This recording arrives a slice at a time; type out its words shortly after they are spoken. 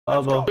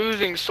Elbow.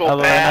 Losing so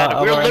Elbow right bad.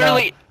 now, We're elbow right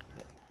literally.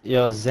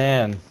 Yo,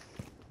 Zan.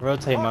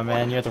 Rotate, my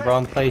man. You're at the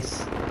wrong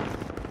place.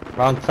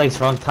 Wrong place,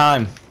 wrong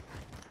time.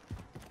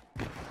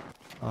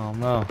 Oh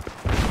no.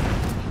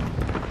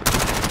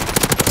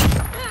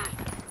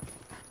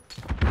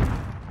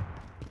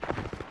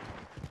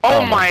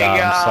 Oh my god,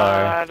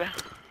 god. I'm sorry.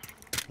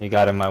 You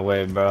got in my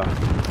way, bro.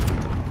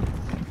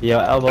 Yo,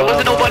 elbow, There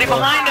wasn't elbow, nobody elbow.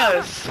 behind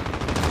us.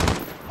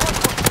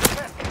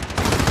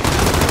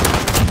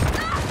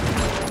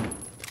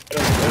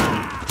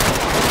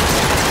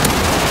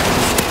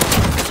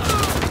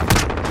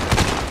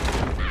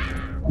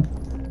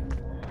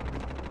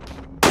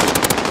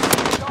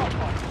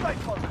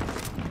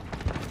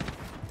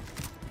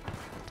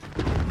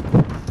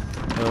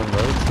 Yo,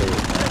 rotate.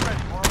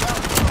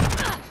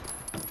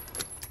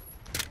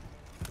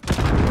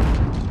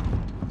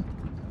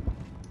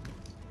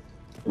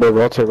 Bro,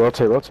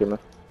 rotate, man.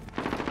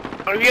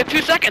 Oh, we got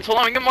 2 seconds. Hold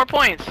on, we get more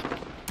points.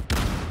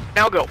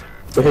 Now go.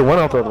 They hit one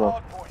out there, bro.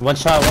 One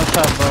shot, bro. One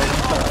shot.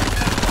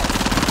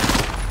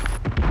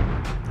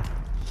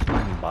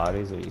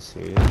 Bodies, are you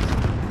serious?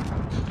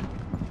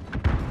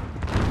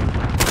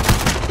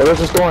 They're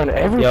just throwing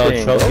everything.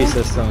 Yo, trophy bro.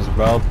 systems,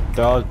 bro.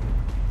 They're all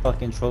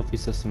fucking trophy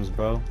systems,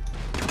 bro.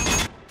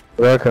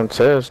 They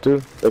contest,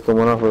 dude. They can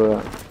win off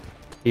of that.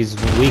 He's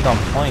weak on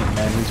point,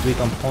 man. He's weak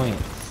on point.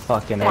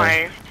 Fucking A.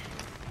 Why?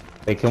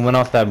 They can win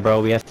off that, bro.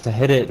 We have to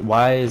hit it.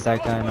 Why is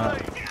that guy not?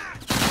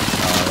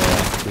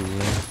 Oh,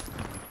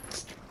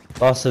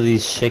 yeah. Also,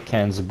 these shit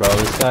cans, bro.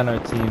 This guy on our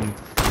team.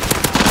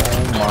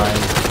 Oh my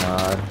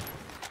god.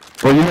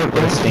 Well, you have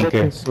What a stinker.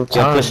 Yeah,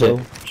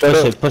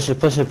 push it,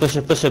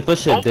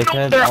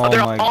 dickhead. They're Oh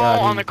my all god.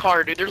 on the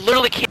car, dude. They're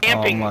literally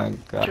camping. Oh my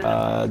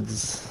god.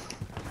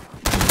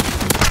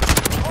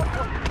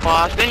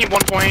 Boss, then you have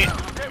 1 point.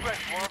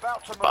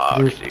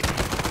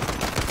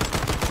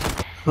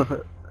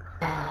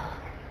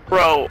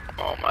 Bro,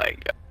 oh my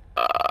god.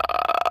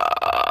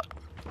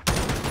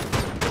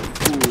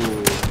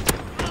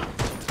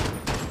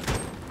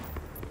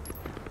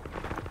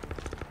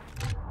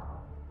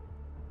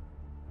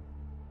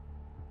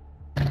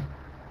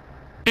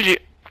 GG.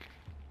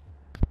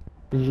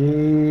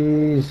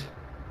 Jeez.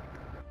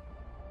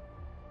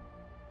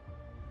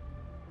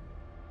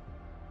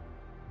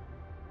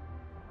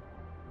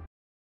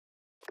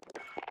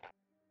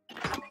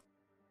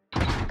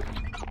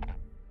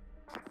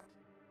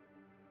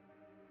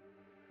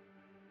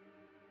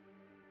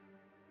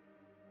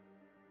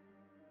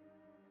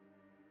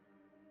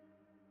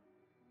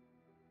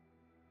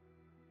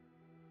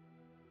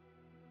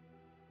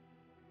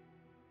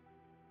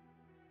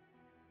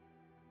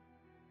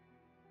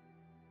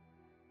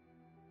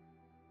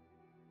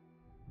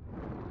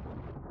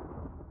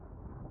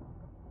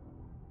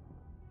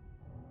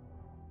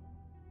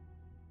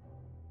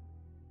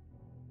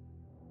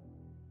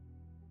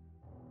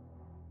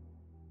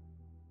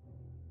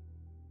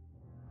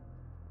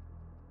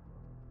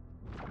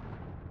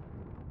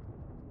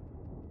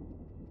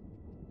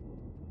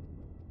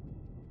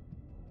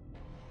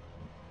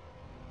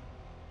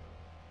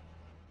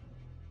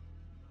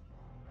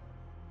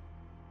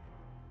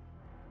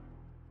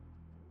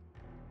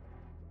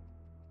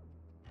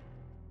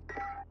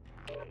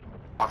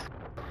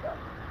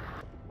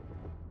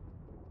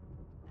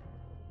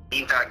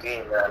 Eat that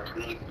game, man.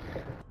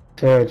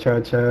 Please.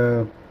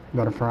 Chill.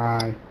 Gotta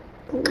fry.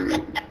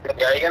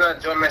 Yeah, you're gonna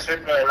join my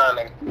stream right now,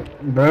 like.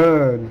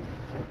 Bro,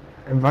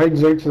 invite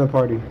Jake to the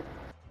party.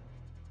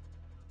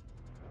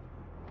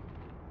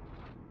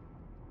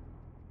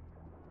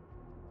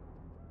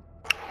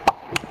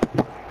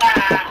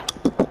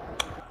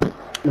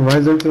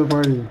 Invite Jake to the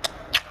party.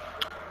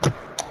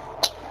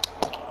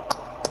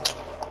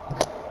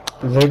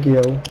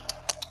 Ezekiel.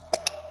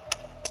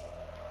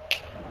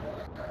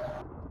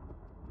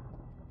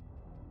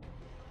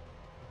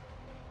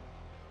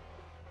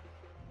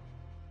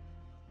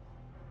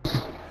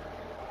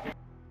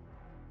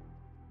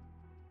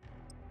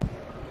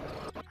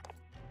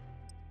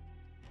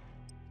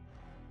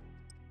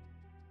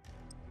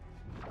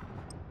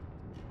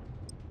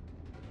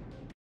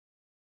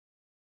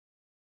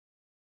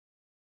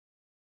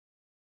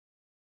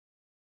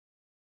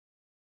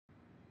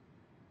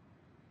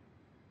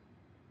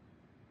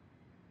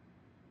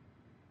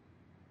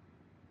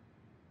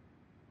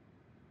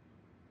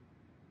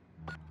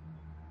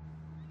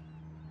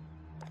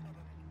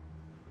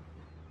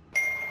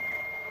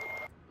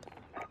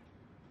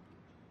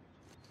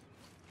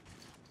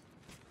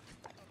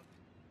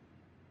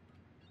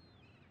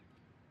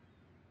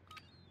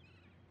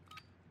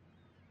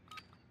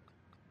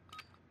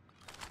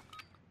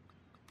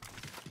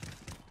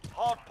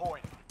 Hard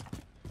point.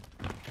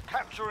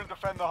 Capture and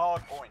defend the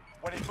hard point.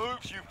 When it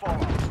moves, you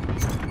follow.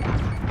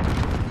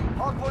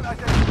 Hard point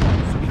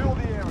identified. Secure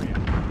the area.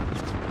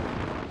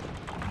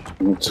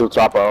 Two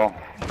top out.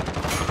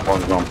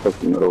 One's gonna push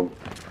the middle.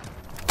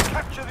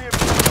 Capture the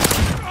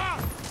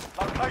objective.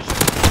 Location.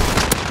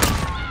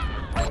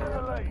 Take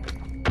the lead.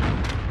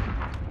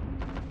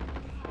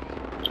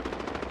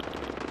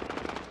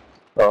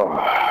 Oh,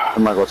 I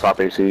might go top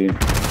AC. We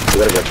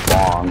gotta get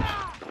spawned.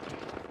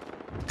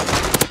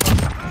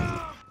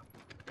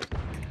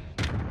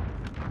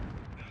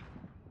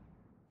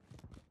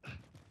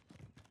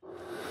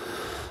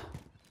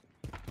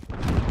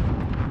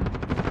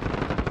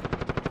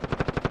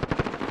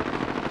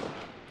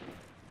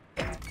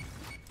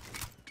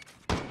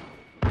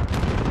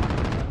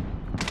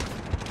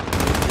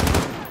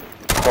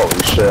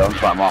 shit, I'm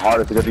trying my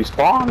hardest to get these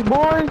spawns,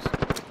 boys.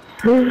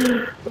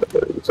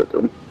 Took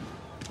them.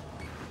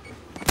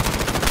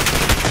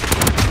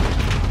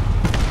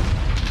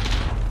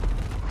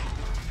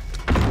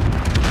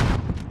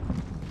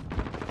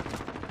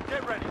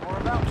 Get ready, we're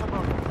about to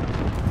move.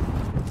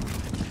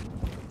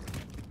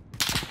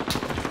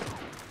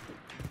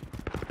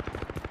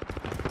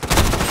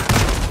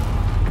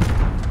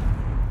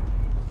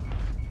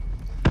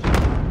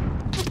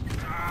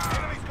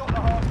 Enemy's got the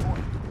hard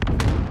point.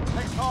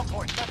 Next hard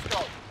point, let's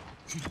go.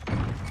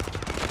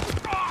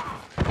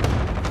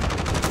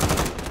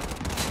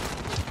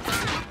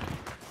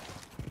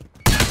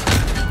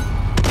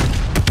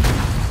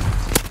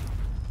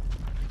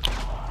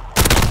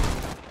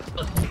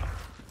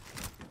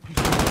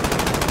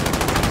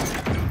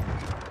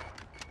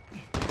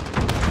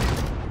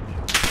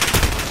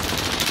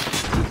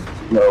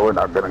 No, we're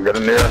not gonna get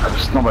in there.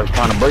 Nobody's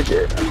trying to break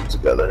it.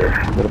 Together.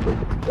 Gotta break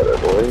it together,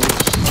 boys.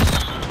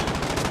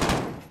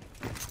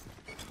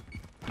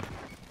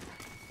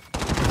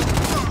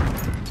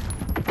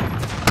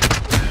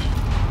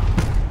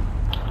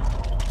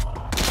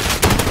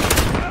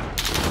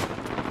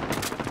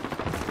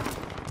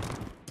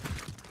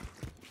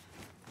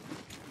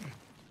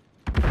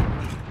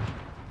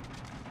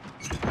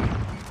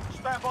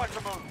 Stand by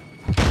to move.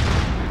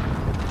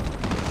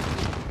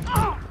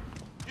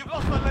 You've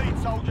lost the lead,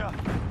 soldier.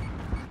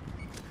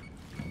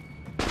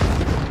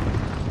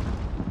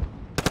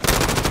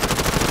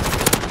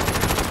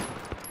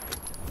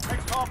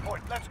 Next hard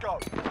point, let's go.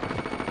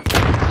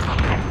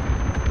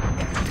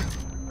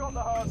 Got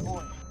the hard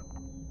point.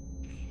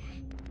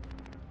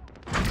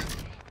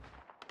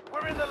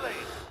 We're in the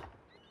lead.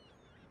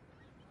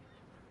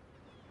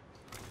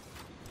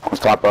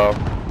 Stop out.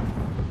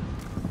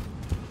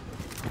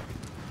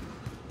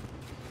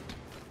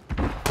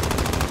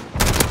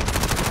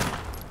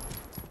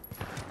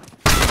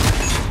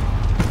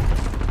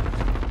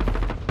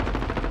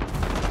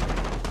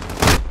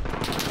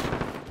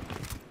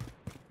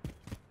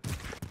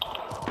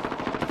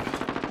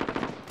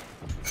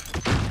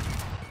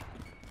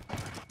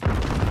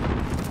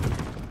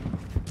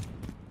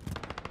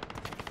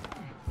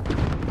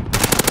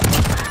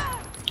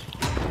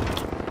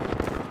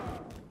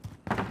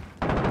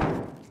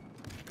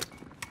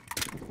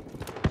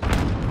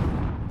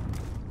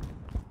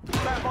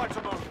 Stand by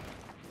to move.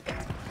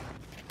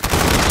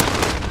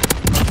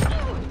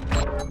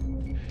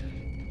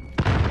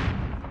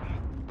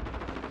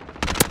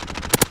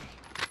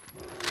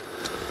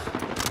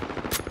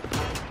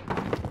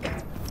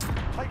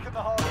 Taking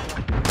the hard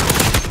point.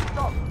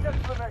 Go, get to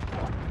the next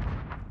one.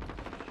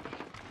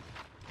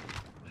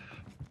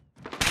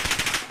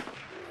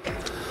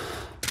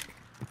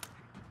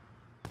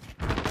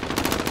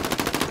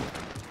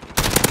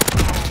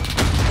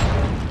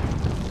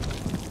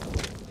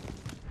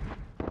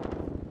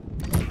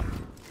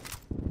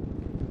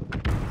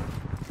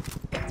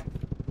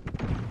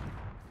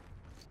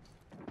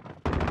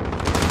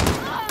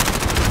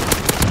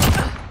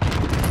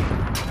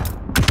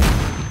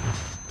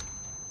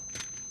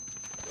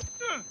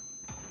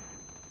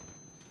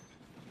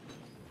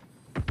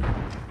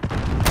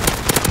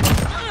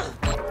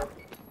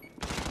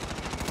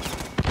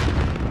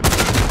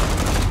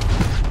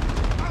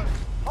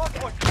 Hard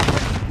point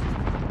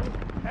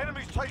completed.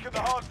 Enemy's taken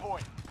the hard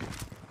point.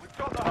 We've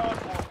got the hard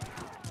point.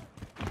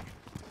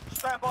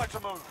 Stand by to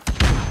move.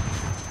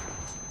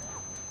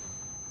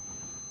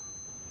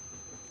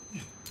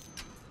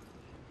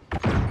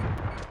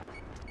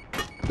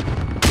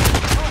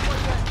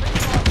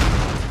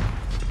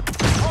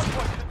 Hard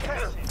point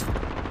contested.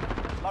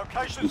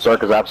 Location.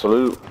 Circus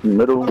absolute.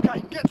 Middle.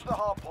 Okay, get to the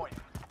hard point.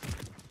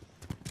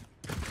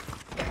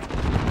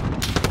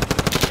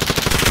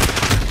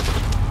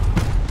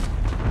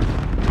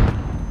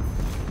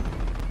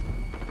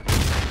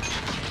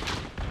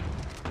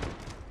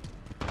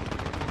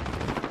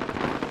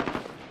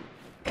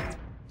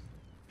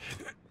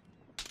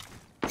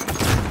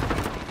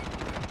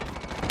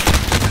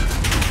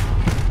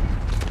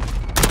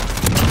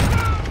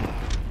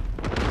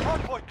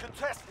 Hard point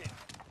contested.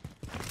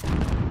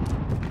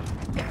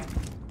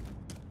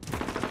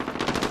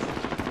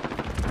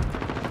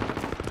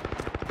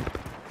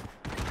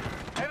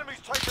 Enemy's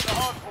taken the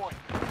hard point.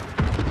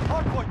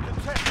 Hard point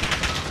contested.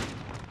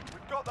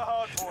 We've got the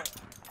hard point.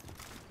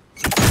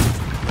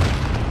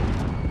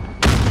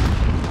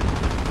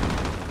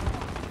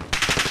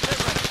 Get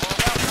ready, we're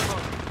about to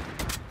move.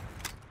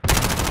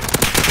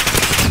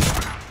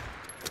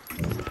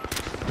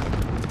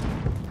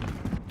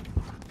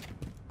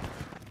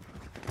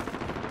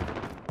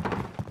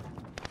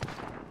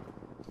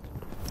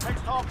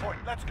 Next hard point,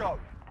 let's go.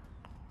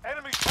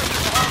 Enemy's taking the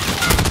hard point.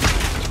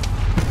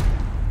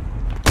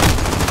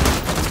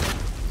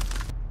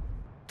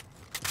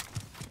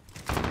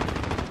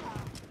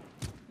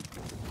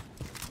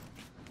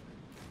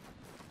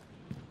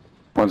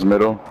 One's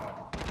middle.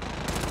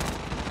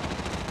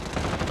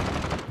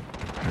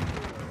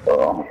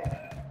 Oh.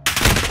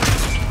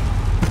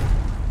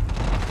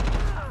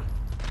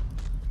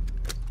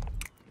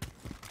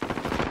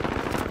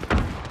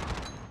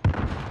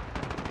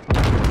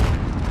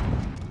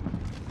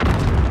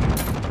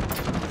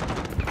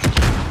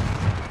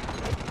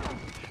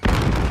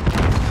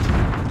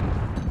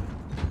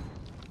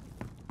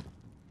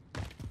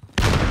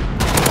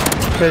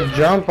 said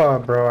jump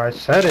up, bro. I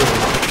said it.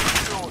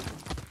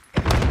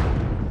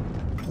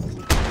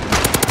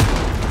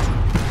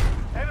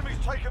 Enemies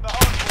taking the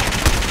hard point.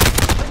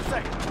 10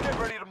 seconds. Get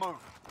ready to move.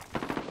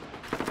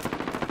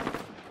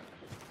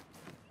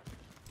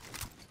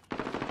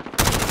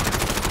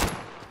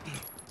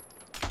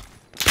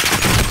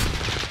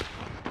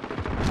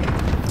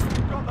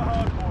 Got the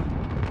hard point.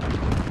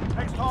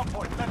 Next hard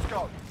point. Let's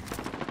go.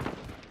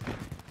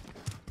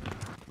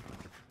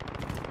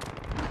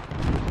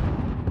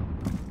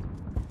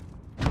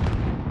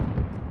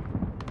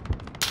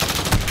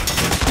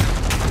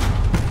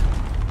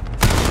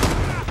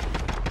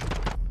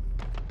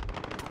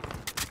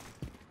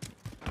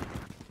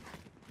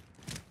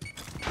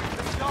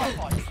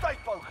 Stay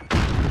focused.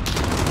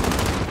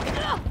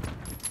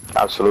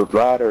 Absolute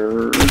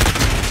rider.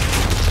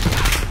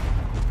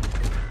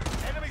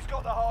 Enemy's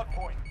got the hard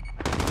point.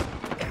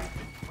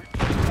 We've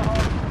taken the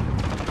hard point.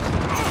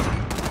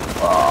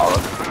 Oh,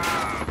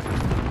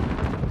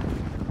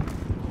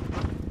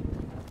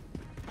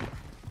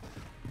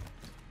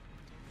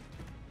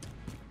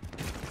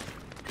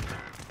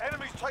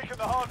 Enemy's taken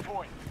the hard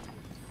point.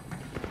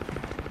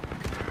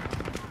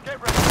 Get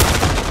ready.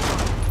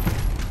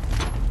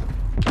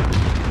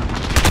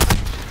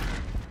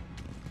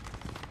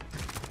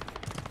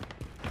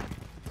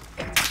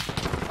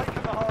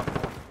 Taking the hard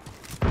point.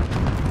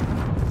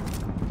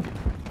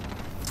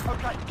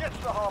 Okay, get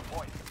to the hard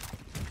point.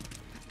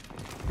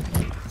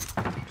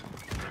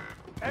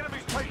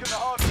 Enemy's taking the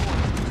hard point.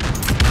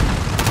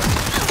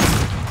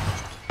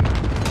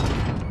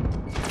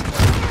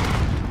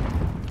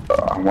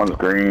 one's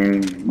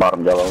green,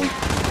 bottom yellow.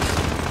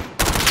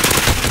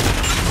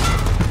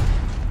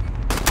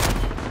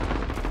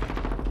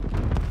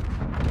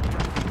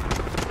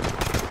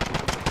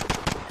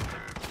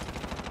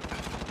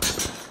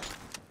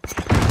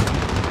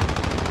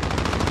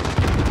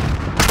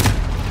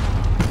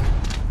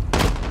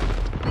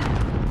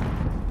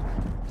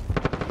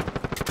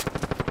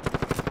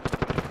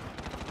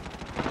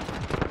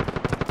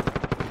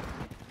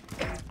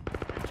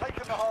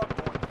 Taking the hard point.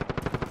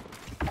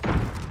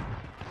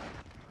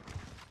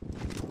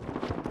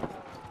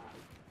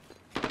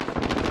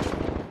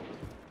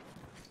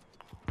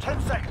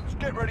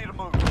 Get ready to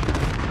move. Enemies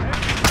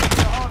taking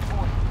the hard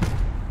point.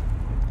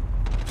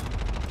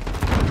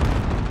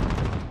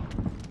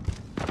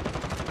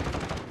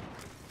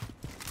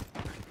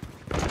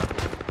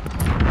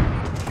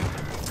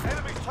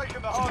 Enemies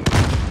taking the hard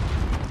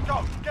point.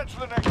 Go, get to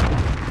the next one.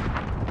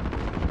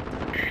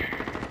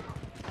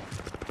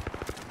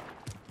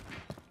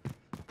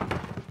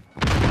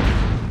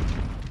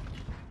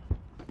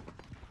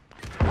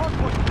 Hard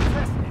point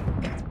contested.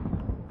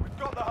 We've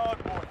got the hard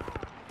point.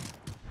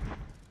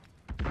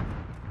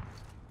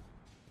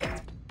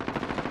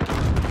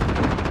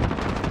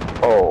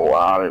 Oh,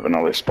 I don't even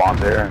know they spawned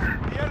there.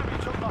 The enemy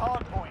took the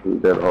hard point. He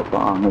did hook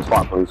on. They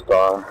spawned police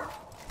car.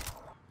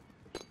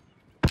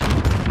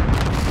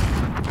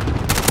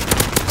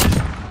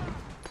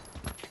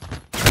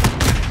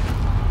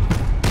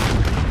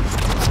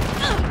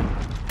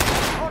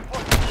 Hard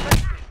point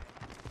contested.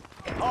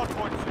 Hard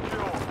point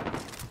secure.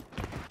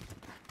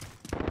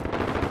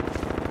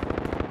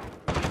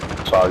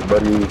 Sorry,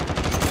 buddy.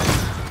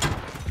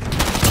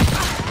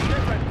 Get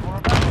ready for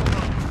a battle.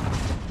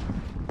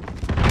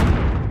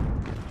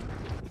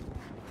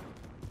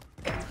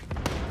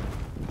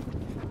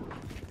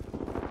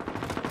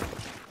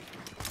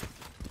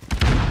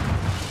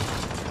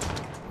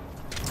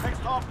 Next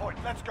hard point,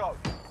 let's go.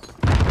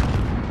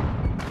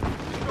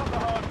 You've got the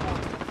hard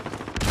point.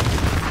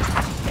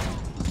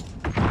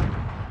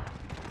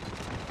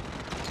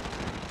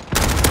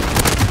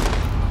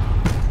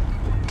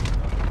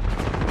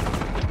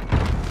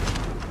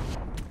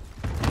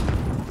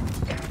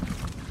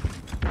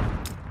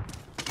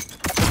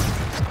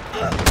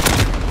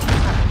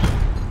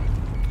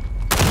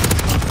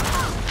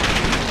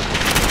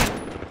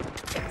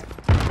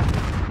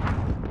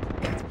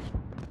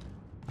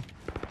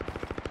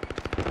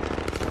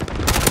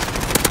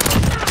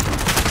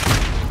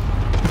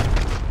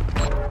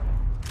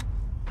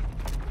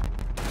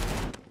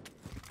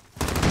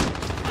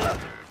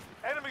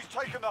 Enemy's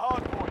taken the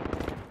hard point.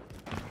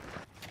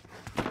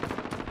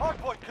 Hard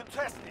point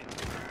contested.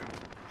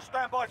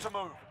 Stand by to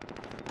move.